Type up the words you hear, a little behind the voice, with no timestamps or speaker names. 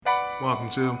Welcome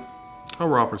to A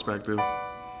Raw Perspective,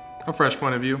 a fresh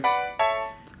point of view.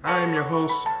 I am your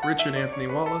host, Richard Anthony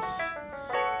Wallace,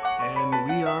 and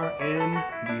we are in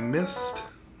the midst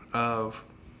of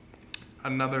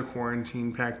another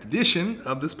quarantine-packed edition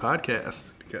of this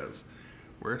podcast because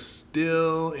we're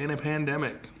still in a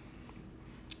pandemic.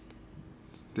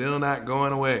 Still not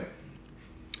going away.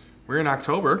 We're in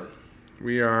October.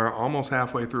 We are almost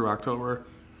halfway through October.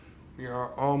 We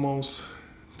are almost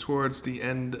towards the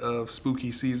end of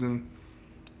spooky season,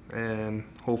 and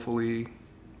hopefully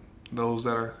those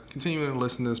that are continuing to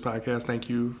listen to this podcast, thank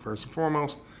you first and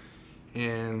foremost,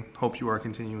 and hope you are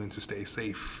continuing to stay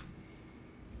safe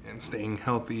and staying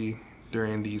healthy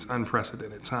during these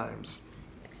unprecedented times.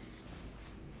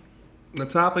 The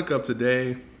topic of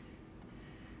today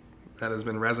that has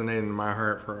been resonating in my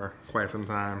heart for quite some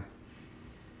time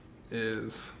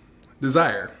is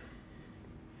desire.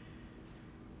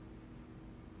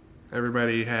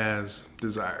 Everybody has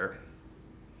desire.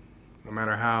 No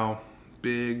matter how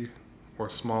big or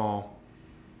small,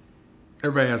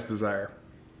 everybody has desire.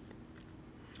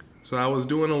 So I was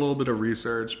doing a little bit of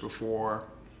research before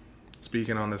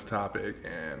speaking on this topic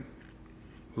and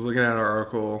was looking at an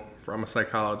article from a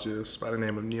psychologist by the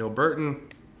name of Neil Burton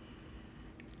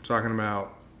talking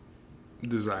about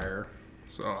desire.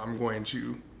 So I'm going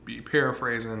to be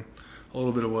paraphrasing a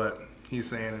little bit of what he's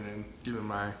saying and then giving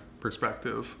my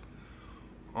perspective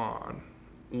on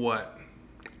what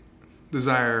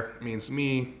desire means to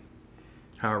me,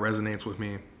 how it resonates with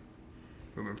me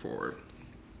moving forward.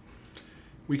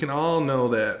 We can all know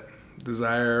that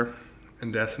desire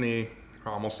and destiny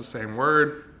are almost the same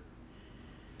word.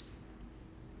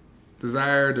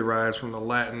 Desire derives from the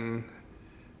Latin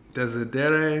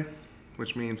desidere,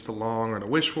 which means to long or to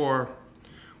wish for,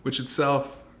 which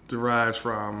itself derives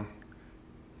from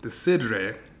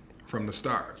decidere, from the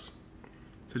stars,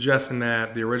 suggesting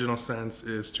that the original sense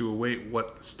is to await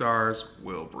what the stars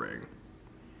will bring.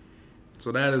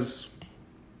 So that is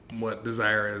what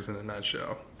desire is in a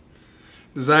nutshell.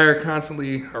 Desire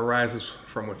constantly arises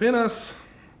from within us,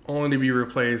 only to be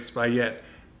replaced by yet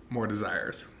more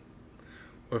desires.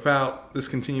 Without this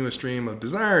continuous stream of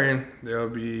desiring, there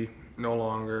will be no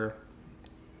longer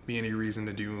be any reason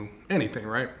to do anything,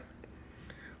 right?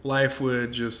 Life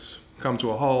would just come to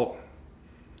a halt,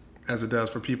 as it does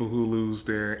for people who lose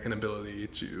their inability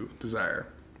to desire.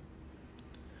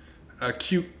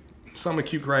 Some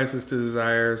acute crisis to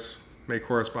desires may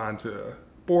correspond to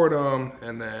boredom,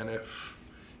 and then if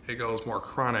it goes more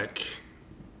chronic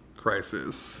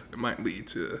crisis, it might lead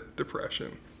to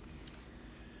depression.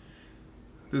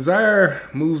 Desire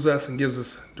moves us and gives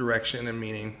us direction and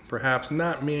meaning, perhaps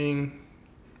not meaning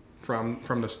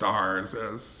from the stars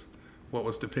as what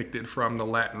was depicted from the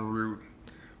Latin root,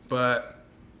 but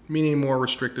meaning more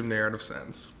restrictive narrative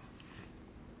sense.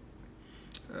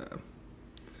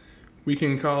 We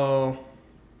can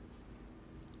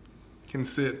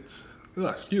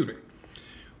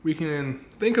We can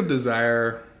think of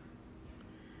desire,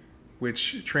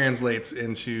 which translates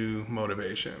into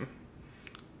motivation,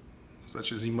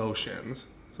 such as emotions.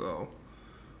 So,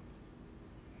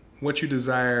 what you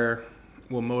desire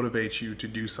will motivate you to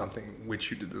do something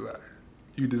which you desire.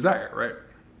 You desire, right?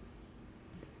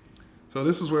 So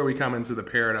this is where we come into the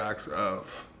paradox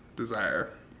of desire.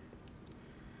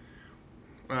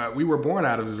 We were born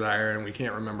out of desire, and we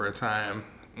can't remember a time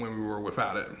when we were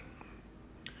without it.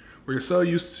 We're so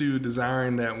used to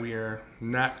desiring that we are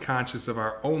not conscious of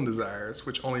our own desires,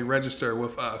 which only register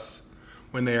with us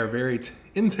when they are very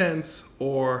intense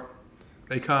or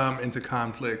they come into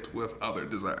conflict with other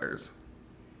desires.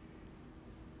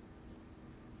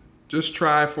 Just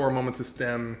try for a moment to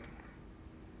stem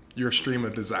your stream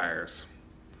of desires.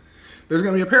 There's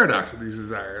going to be a paradox of these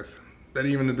desires, that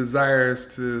even the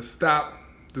desires to stop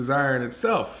desiring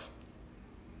itself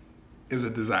is a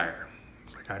desire.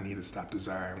 It's like, I need to stop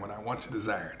desiring what I want to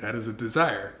desire. That is a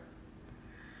desire.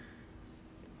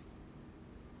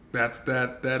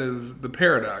 That is the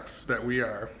paradox that we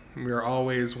are. We are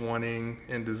always wanting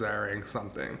and desiring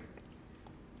something.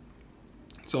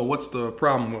 So what's the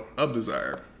problem of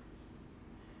desire?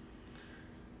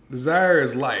 Desire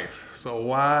is life. So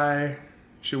why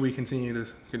should we continue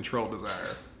to control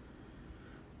desire?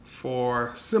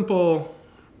 For simple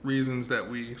reasons that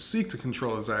we seek to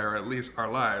control desire, or at least our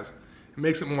lives. It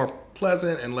makes it more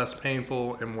pleasant and less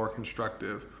painful and more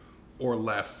constructive or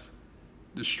less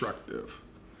destructive.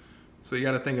 So you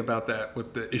got to think about that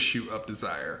with the issue of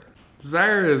desire.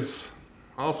 Desire is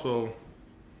also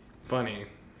funny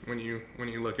when you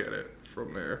look at it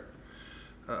from there.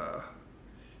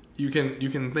 You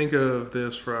can think of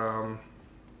this from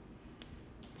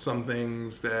some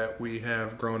things that we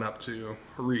have grown up to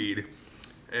read.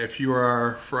 If you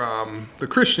are from the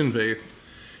Christian faith,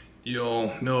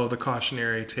 you'll know the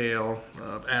cautionary tale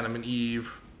of Adam and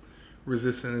Eve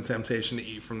resisting the temptation to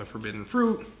eat from the forbidden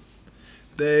fruit.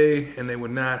 They would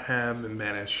not have been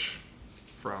banished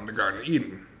from the Garden of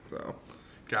Eden. So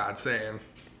God saying,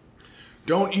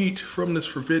 don't eat from this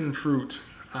forbidden fruit.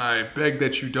 I beg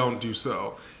that you don't do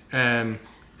so. And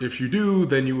if you do,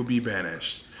 then you will be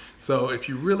banished. So if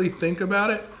you really think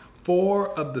about it,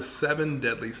 4 of the 7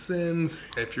 deadly sins,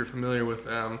 if you're familiar with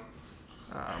them,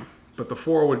 but the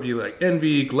 4 would be like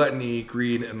envy, gluttony,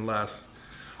 greed, and lust,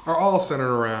 are all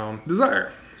centered around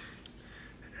desire.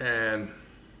 And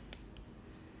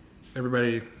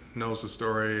everybody knows the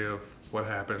story of what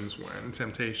happens when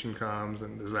temptation comes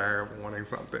and desire of wanting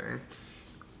something.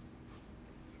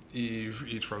 Eve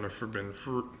eats from the forbidden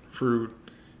fruit,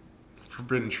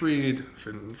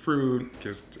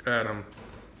 gives it to Adam,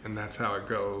 and that's how it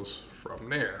goes from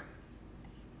there.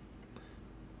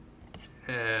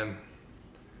 And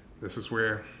this is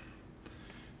where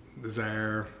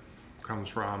desire comes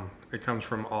from. It comes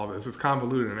from all this. It's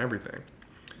convoluted in everything.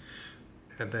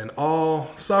 And then all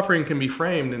suffering can be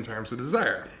framed in terms of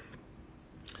desire.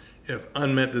 If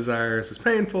unmet desires is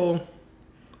painful,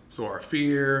 so are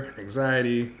fear and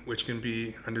anxiety, which can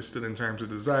be understood in terms of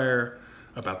desire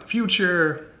about the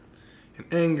future, and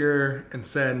anger and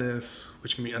sadness,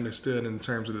 which can be understood in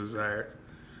terms of desire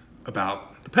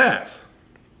about the past.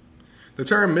 The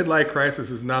term midlife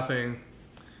crisis is nothing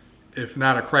if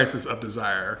not a crisis of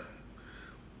desire,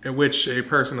 in which a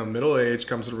person of middle age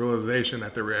comes to the realization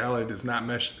that their reality does not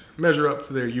measure up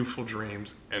to their youthful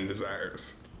dreams and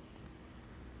desires.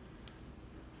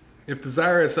 If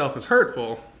desire itself is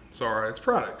hurtful, so are its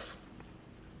products.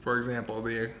 For example,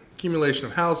 the accumulation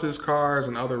of houses, cars,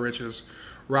 and other riches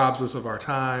robs us of our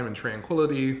time and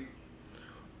tranquility,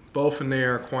 both in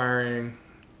their acquiring,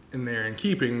 in their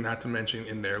keeping, not to mention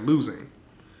in their losing.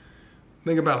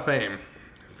 Think about fame.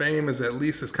 Fame is at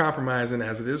least as compromising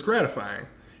as it is gratifying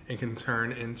and can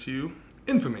turn into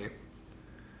infamy.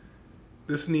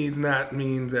 This needs not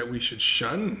mean that we should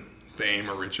shun fame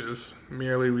or riches.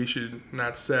 Merely we should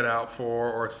not set out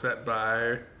for or set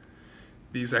by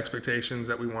these expectations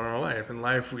that we want in our life. In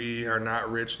life, we are not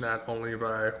rich not only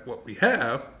by what we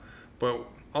have, but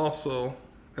also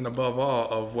and above all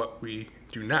of what we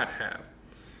do not have.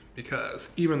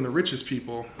 Because even the richest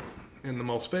people and the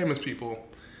most famous people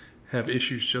have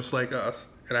issues just like us.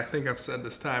 And I think I've said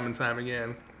this time and time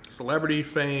again. Celebrity,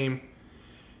 fame,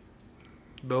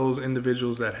 those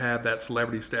individuals that have that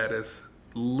celebrity status,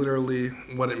 literally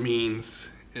what it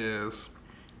means is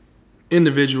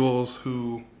individuals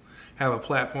who have a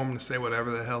platform to say whatever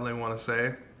the hell they want to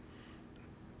say,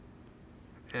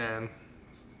 and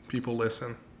people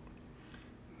listen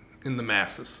in the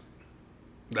masses.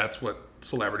 That's what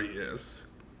celebrity is.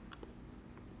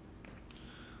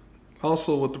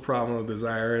 Also, what the problem of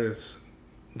desire is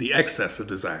the excess of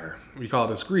desire. We call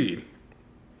this greed.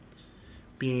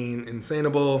 Being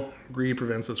insanable, greed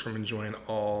prevents us from enjoying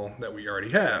all that we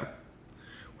already have,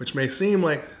 which may seem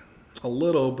like a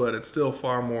little, but it's still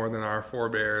far more than our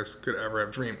forebears could ever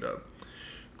have dreamed of.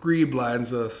 Greed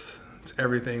blinds us to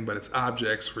everything but its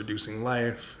objects, reducing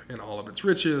life and all of its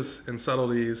riches and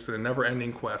subtleties to the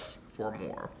never-ending quest for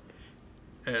more.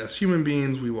 As human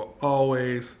beings, we will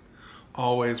always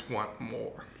want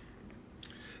more.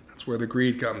 That's where the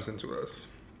greed comes into us.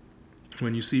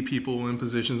 When you see people in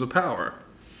positions of power,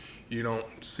 you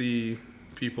don't see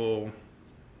people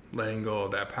letting go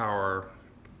of that power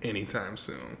anytime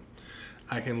soon.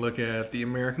 I can look at the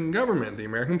American government, the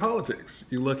American politics.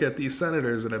 You look at these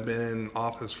senators that have been in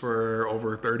office for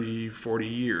over 30, 40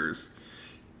 years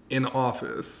in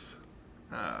office.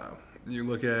 You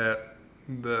look at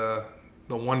the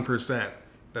 1%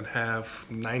 that have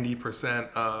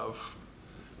 90% of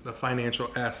the financial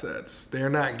assets. They're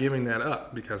not giving that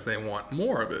up because they want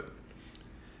more of it.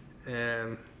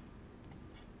 And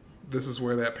this is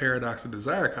where that paradox of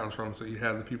desire comes from. So you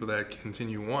have the people that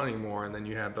continue wanting more, and then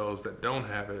you have those that don't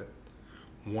have it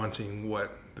wanting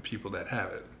what the people that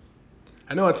have it.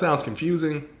 I know it sounds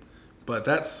confusing, but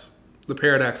that's the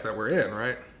paradox that we're in,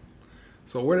 right?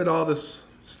 So where did all this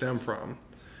stem from?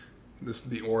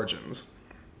 The origins.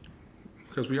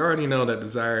 Because we already know that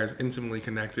desire is intimately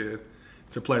connected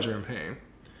to pleasure and pain.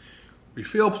 We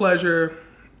feel pleasure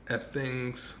at the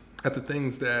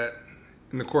things that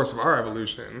in the course of our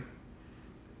evolution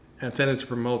have tended to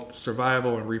promote the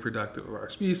survival and reproductive of our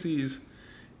species,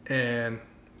 and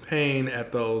pain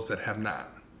at those that have not.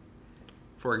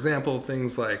 For example,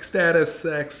 things like status,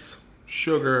 sex,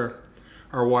 sugar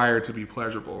are wired to be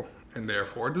pleasurable and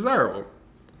therefore desirable.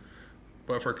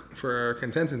 but for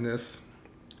contentedness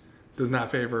does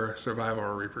not favor survival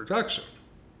or reproduction.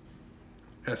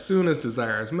 As soon as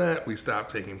desire is met, we stop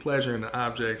taking pleasure in the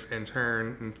objects and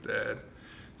turn instead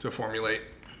to formulate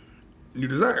new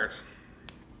desires.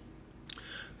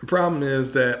 The problem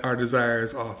is that our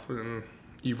desires often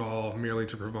evolve merely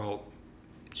to promote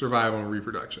survival and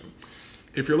reproduction.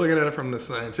 If you're looking at it from the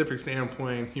scientific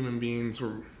standpoint, human beings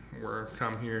were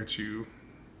come here to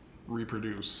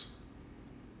reproduce.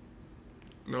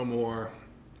 No more,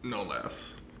 no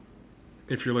less.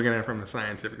 If you're looking at it from the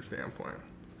scientific standpoint.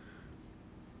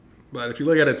 But if you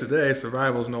look at it today,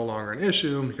 survival is no longer an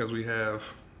issue because we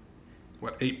have,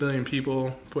 8 billion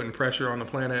people putting pressure on the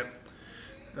planet.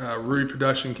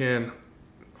 Reproduction can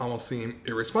almost seem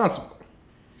irresponsible.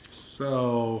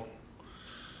 So,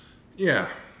 yeah,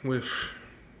 with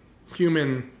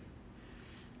human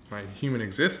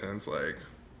existence,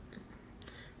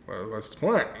 what's the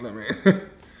point? I mean,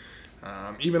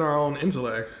 even our own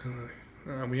intellect,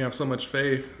 we have so much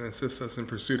faith that assists us in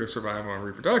pursuit of survival and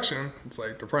reproduction. It's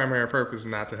like the primary purpose is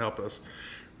not to help us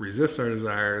resist our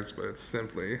desires, but it's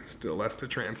simply still less to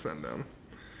transcend them.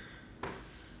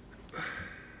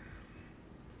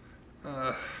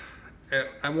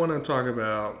 I want to talk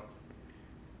about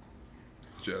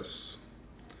just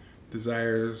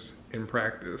desires in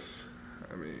practice.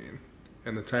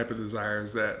 And the type of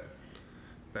desires that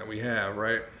we have,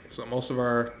 right? So most of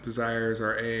our desires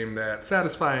are aimed at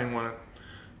satisfying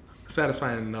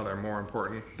another more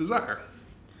important desire.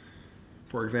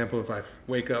 For example, if I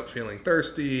wake up feeling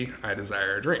thirsty, I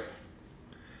desire a drink.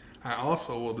 I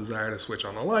also will desire to switch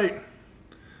on the light,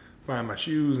 find my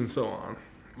shoes, and so on.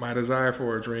 My desire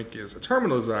for a drink is a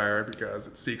terminal desire because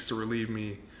it seeks to relieve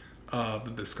me of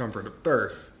the discomfort of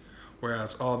thirst,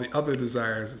 whereas all the other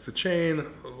desires, it's a chain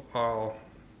of all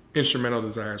instrumental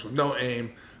desires with no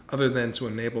aim other than to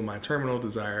enable my terminal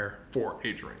desire for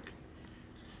a drink,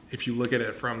 if you look at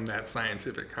it from that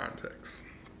scientific context.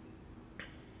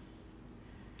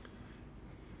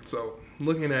 So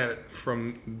looking at it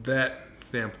from that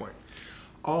standpoint,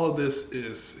 all of this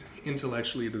is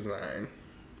intellectually designed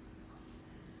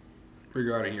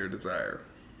regarding your desire.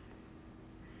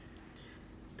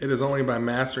 It is only by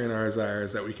mastering our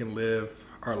desires that we can live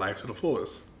our life to the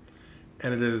fullest.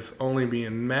 And it is only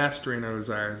being mastering our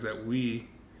desires that we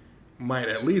might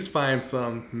at least find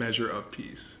some measure of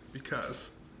peace.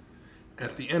 Because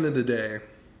at the end of the day,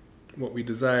 what we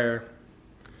desire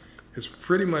is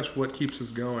pretty much what keeps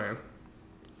us going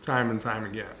time and time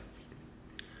again.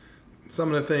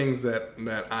 Some of the things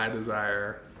that I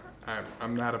desire,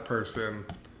 I'm not a person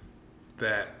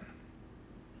that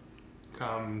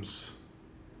comes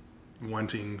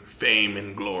wanting fame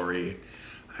and glory.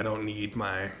 I don't need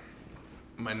my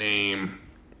name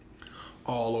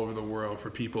all over the world for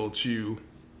people to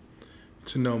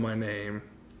know my name.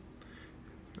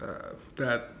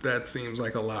 That seems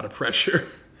like a lot of pressure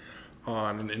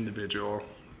on an individual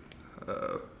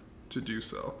to do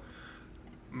so.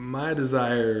 My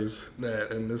desires,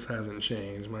 and this hasn't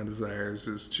changed, my desires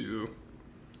is to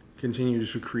continue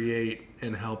to create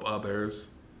and help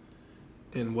others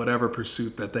in whatever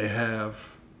pursuit that they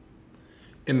have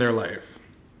in their life.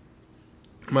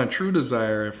 My true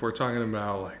desire, if we're talking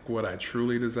about what I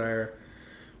truly desire,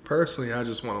 personally, I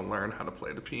just want to learn how to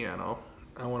play the piano.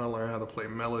 I want to learn how to play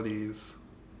melodies.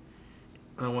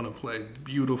 I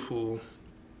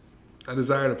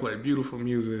desire to play beautiful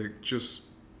music, just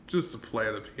to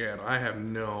play the piano. I have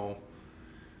no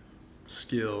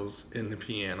skills in the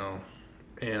piano,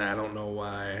 and I don't know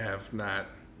why I have not,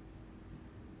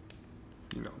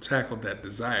 tackled that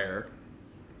desire,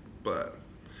 but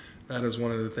that is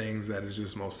one of the things that is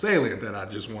just most salient that I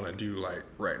just want to do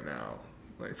right now.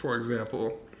 For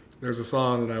example, there's a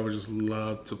song that I would just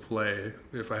love to play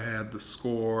if I had the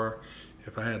score,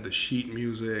 if I had the sheet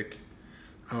music.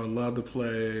 I would love to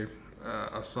play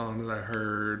a song that I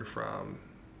heard from,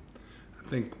 I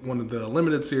think, one of the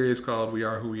limited series called We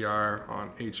Are Who We Are on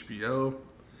HBO.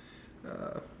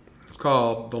 It's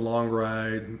called The Long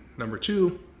Ride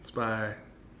 #2. It's by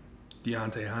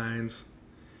Deontay Hines.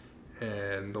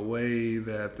 And the way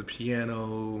that the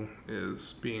piano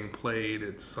is being played,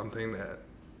 it's something that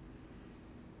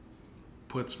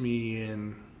puts me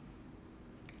in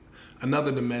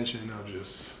another dimension of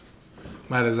just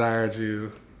my desire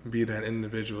to be that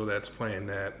individual that's playing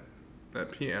that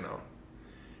piano.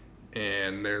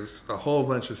 And there's a whole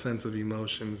bunch of sense of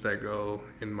emotions that go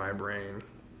in my brain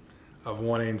of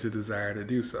wanting to desire to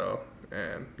do so.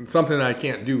 And it's something that I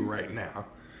can't do right now,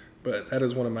 but that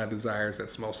is one of my desires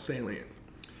that's most salient.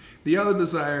 The other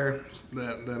desire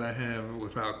that I have,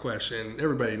 without question,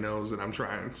 everybody knows that I'm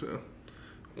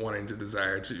wanting to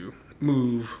desire to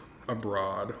move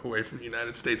abroad, away from the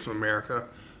United States of America.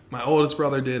 My oldest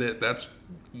brother did it. That's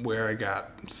where I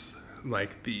got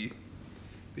like the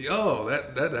oh,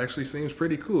 that actually seems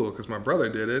pretty cool because my brother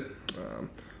did it.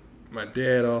 My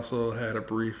dad also had a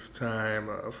brief time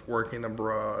of working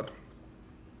abroad,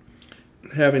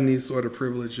 having these sort of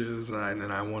privileges,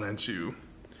 and I wanted to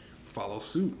follow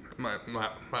suit. My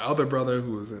other brother,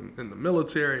 who was in the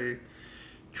military,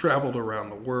 traveled around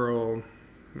the world,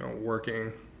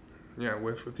 working,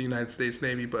 with the United States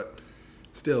Navy, but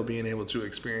still being able to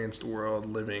experience the world,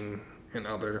 living in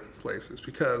other places.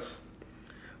 Because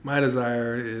my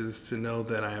desire is to know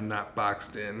that I am not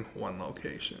boxed in one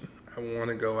location. I want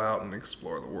to go out and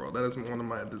explore the world. That is one of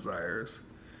my desires,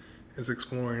 is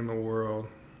exploring the world.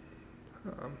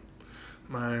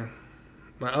 My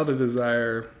other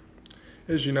desire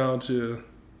is, to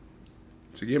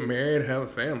get married, have a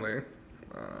family,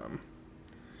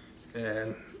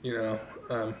 and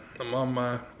I'm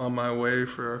on my way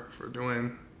for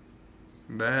doing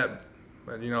that.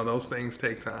 But those things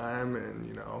take time,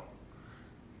 and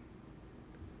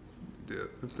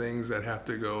the things that have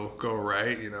to go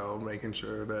right. Making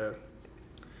sure that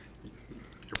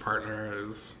your partner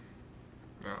is,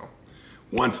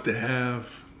 wants to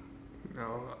have,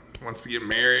 wants to get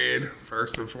married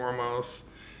first and foremost.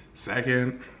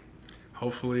 Second,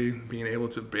 hopefully being able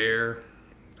to bear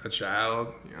a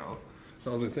child.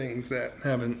 Those are things that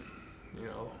haven't,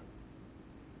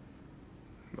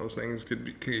 those things could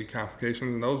be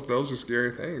complications, and those are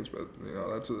scary things. But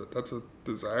that's a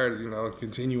desire to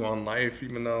continue on life.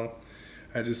 Even though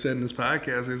I just said in this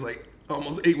podcast, there's like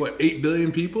almost 8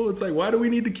 billion people. It's like, why do we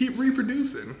need to keep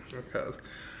reproducing? Because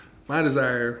my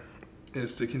desire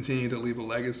is to continue to leave a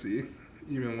legacy,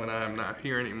 even when I'm not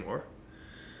here anymore.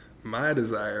 My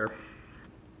desire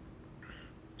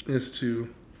is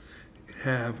to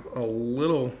have a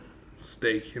little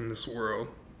stake in this world.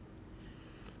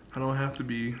 I don't have to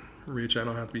be rich. I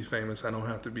don't have to be famous. I don't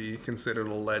have to be considered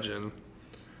a legend.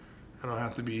 I don't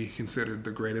have to be considered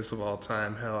the greatest of all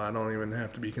time. Hell, I don't even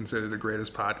have to be considered the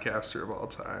greatest podcaster of all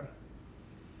time.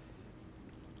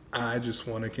 I just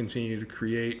want to continue to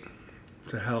create,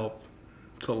 to help,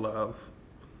 to love.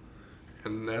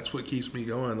 And that's what keeps me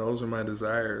going. Those are my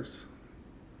desires.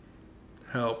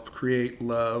 Help, create,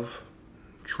 love,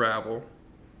 travel.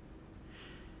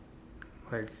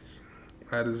 Like,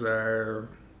 I desire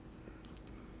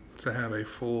to have a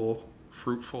full,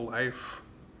 fruitful life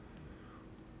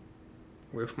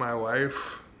with my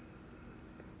wife,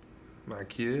 my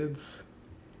kids.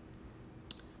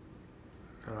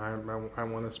 I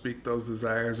want to speak those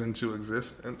desires into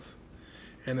existence.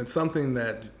 And it's something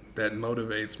that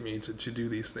motivates me to do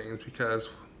these things, because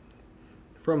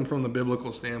from the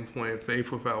biblical standpoint,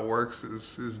 faith without works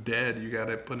is dead. You got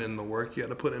to put in the work. You got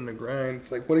to put in the grind.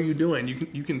 It's like, what are you doing?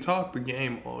 You can talk the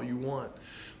game all you want,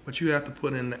 but you have to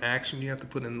put in the action. You have to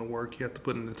put in the work. You have to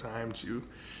put in the time to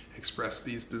express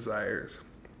these desires.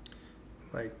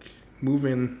 Like,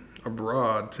 moving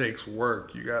abroad takes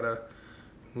work. You got to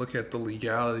look at the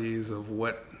legalities of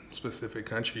what specific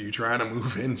country you're trying to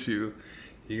move into.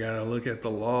 You got to look at the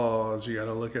laws. You got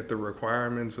to look at the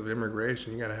requirements of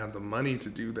immigration. You got to have the money to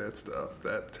do that stuff.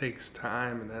 That takes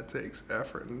time, and that takes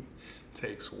effort, and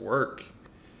takes work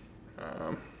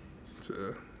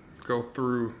to go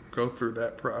through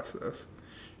that process.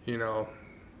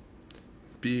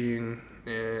 Being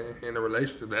in a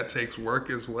relationship, that takes work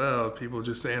as well. People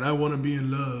just saying, I want to be in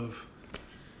love.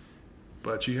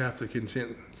 But you have to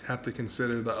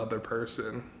consider the other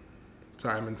person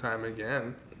time and time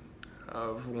again.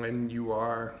 Of when you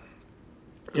are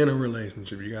in a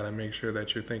relationship, you got to make sure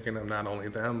that you're thinking of not only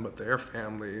them, but their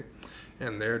family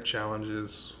and their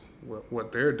challenges,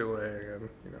 what they're doing,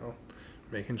 and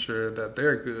making sure that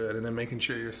they're good, and then making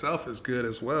sure yourself is good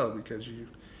as well, because you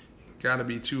got to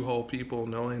be two whole people,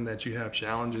 knowing that you have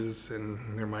challenges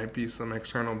and there might be some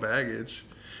external baggage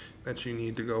that you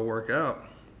need to go work out.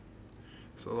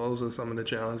 So those are some of the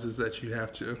challenges that you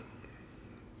have to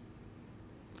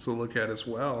look at as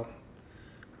well.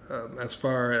 As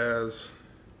far as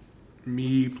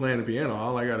me playing the piano,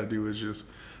 all I got to do is just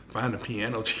find a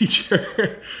piano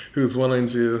teacher who's willing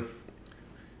to,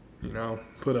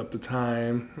 put up the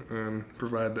time and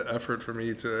provide the effort for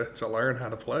me to learn how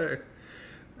to play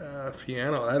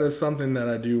piano. That is something that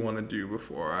I do want to do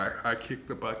before I kick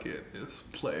the bucket, is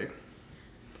play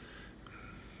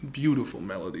beautiful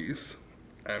melodies.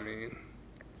 I mean,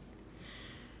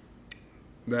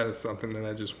 that is something that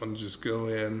I just want to just go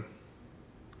in,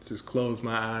 just close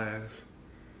my eyes,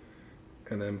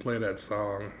 and then play that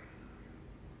song,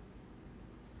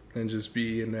 and just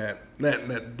be in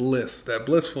that bliss, that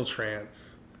blissful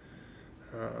trance.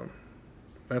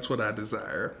 That's what I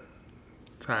desire.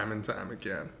 time and time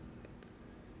again.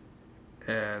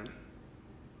 And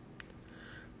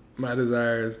my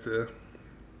desire is to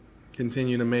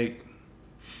continue to make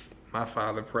my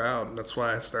father proud. That's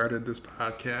why I started this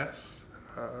podcast.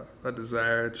 A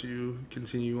desire to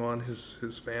continue on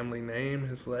his family name,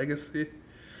 his legacy,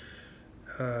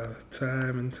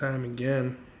 time and time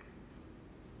again.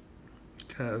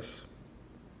 Because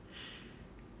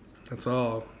that's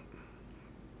all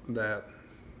that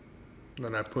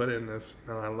I put in this.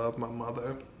 I love my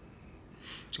mother.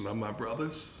 I love my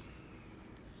brothers.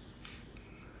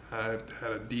 I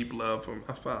had a deep love for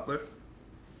my father.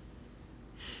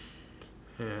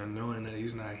 And knowing that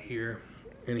he's not here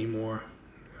anymore,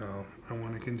 I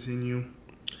want to continue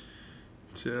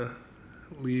to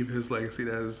leave his legacy.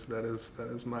 That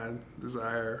is my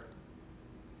desire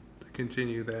to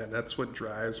continue that. That's what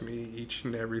drives me each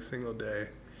and every single day.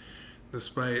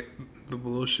 Despite the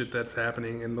bullshit that's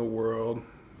happening in the world,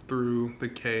 through the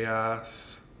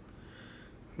chaos,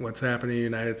 what's happening in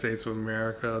the United States of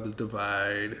America, the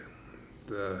divide,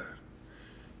 the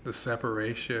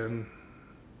separation,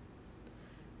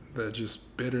 the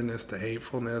just bitterness, the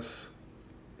hatefulness,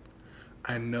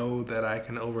 I know that I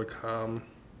can overcome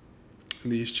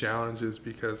these challenges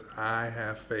because I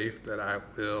have faith that I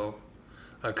will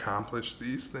accomplish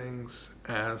these things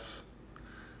as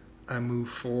I move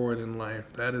forward in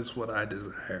life. That is what I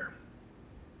desire.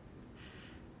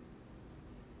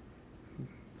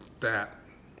 That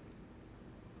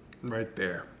right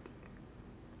there.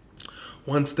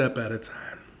 One step at a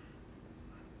time.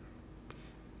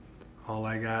 All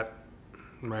I got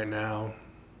right now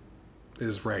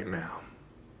is right now.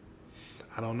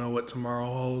 I don't know what tomorrow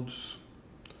holds.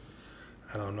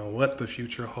 I don't know what the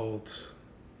future holds.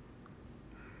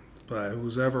 But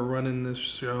who's ever running this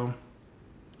show,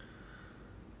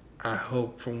 I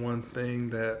hope for one thing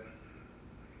that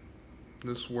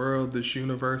this world, this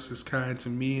universe is kind to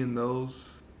me and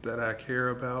those that I care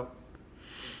about,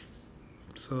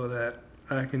 so that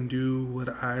I can do what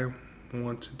I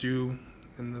want to do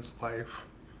in this life.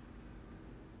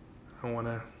 I want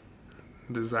to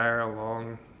desire a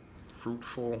long,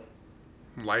 fruitful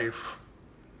life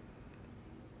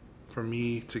for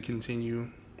me to continue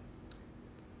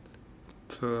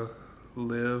to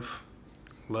live,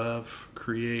 love,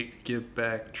 create, give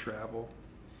back, travel,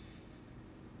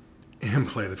 and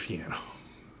play the piano.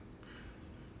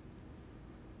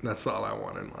 That's all I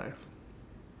want in life.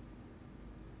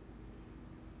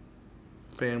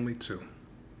 Family too.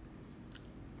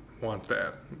 Want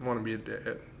that. Want to be a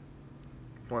dad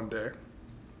one day.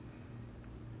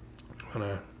 Want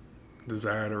to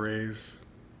desire to raise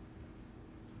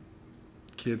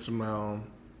kids of my own.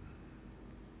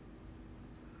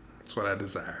 That's what I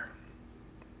desire.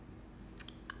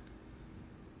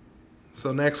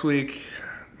 So next week,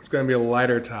 it's going to be a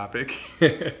lighter topic.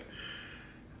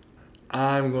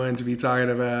 I'm going to be talking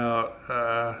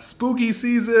about spooky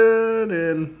season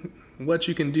and what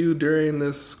you can do during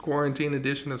this quarantine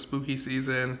edition of spooky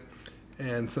season,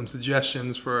 and some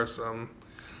suggestions for some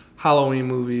Halloween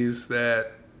movies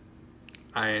that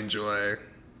I enjoy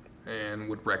and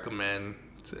would recommend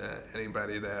to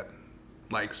anybody that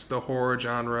likes the horror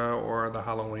genre or the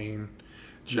Halloween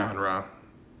genre.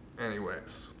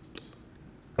 Anyways,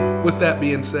 with that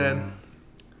being said,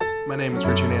 my name is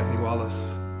Richard Anthony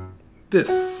Wallace.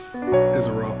 This is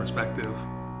A Raw Perspective.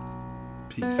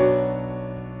 Peace.